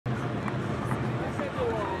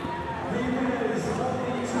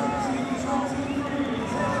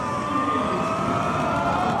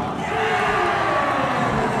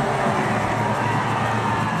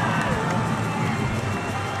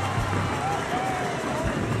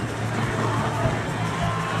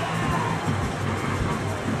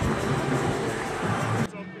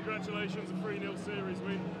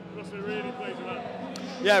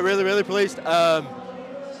Yeah, really pleased.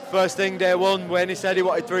 First thing, day one, Wane said he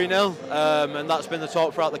wanted 3-0, and that's been the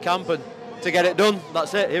talk throughout the camp, and to get it done,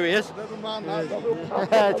 that's it, here he is.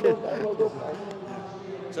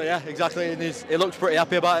 So yeah, exactly, and he looks pretty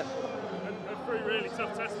happy about it. And 3 really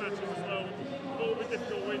tough test matches as well, all the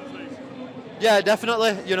difficult wins these. Yeah,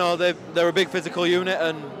 definitely, you know, they're a big physical unit,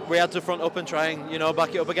 and we had to front up and try and, you know,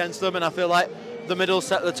 back it up against them, and I feel like the middle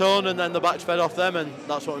set the tone, and then the backs fed off them, and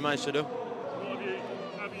that's what we managed to do. What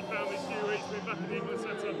have you found these few weeks being back in the England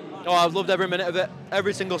setup? Oh, I've loved every minute of it,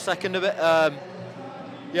 every single second of it.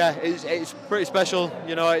 Yeah, it's pretty special.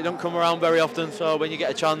 You know, it don't come around very often, so when you get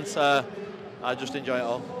a chance, I just enjoy it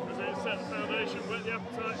all. Has it set the foundation, whet the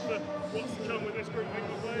appetite for what's to come with this group of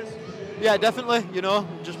England players? Yeah, definitely. You know,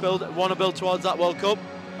 just want to build towards that World Cup.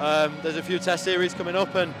 There's a few Test series coming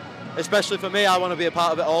up, and especially for me, I want to be a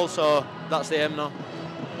part of it all. So that's the aim now.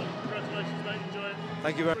 Congratulations, mate. Enjoy it.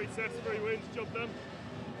 Thank you very much. 3 tests, 3 wins, job done.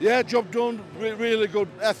 Yeah, job done. Really good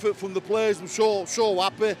effort from the players. I'm so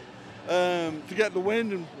happy to get the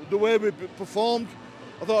win, and the way we performed.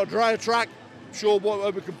 I thought a drier track showed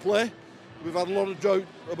how we can play. We've had a lot of doubt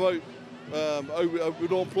about how we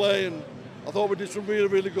don't play, and I thought we did some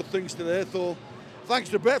really good things today. So thanks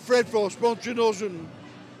to Fred for sponsoring us, and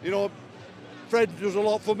you know, Fred does a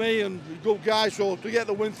lot for me, and he's a good guy. So to get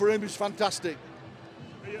the win for him is fantastic.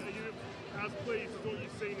 Are you as pleased with what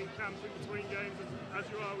you've seen in camp in between games as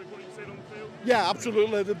you are with what you've seen on the field? Yeah,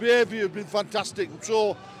 absolutely. The behaviour has been fantastic. I'm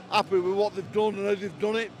so happy with what they've done and how they've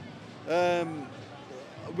done it.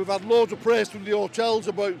 We've had loads of praise from the hotels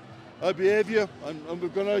about our behaviour, and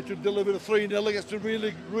we've gone out to deliver a 3-0 against a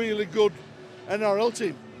really good NRL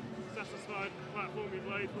team. Satisfied with the platform you've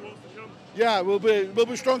laid for what's to come? Yeah, we'll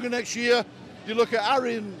be stronger next year. You look at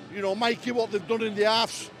Harry and, you know, Mikey, what they've done in the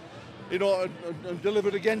halves, you know, and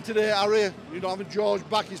delivered again today. Harry, you know, having George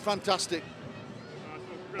back is fantastic. Nice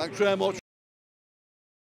one. Thanks very much.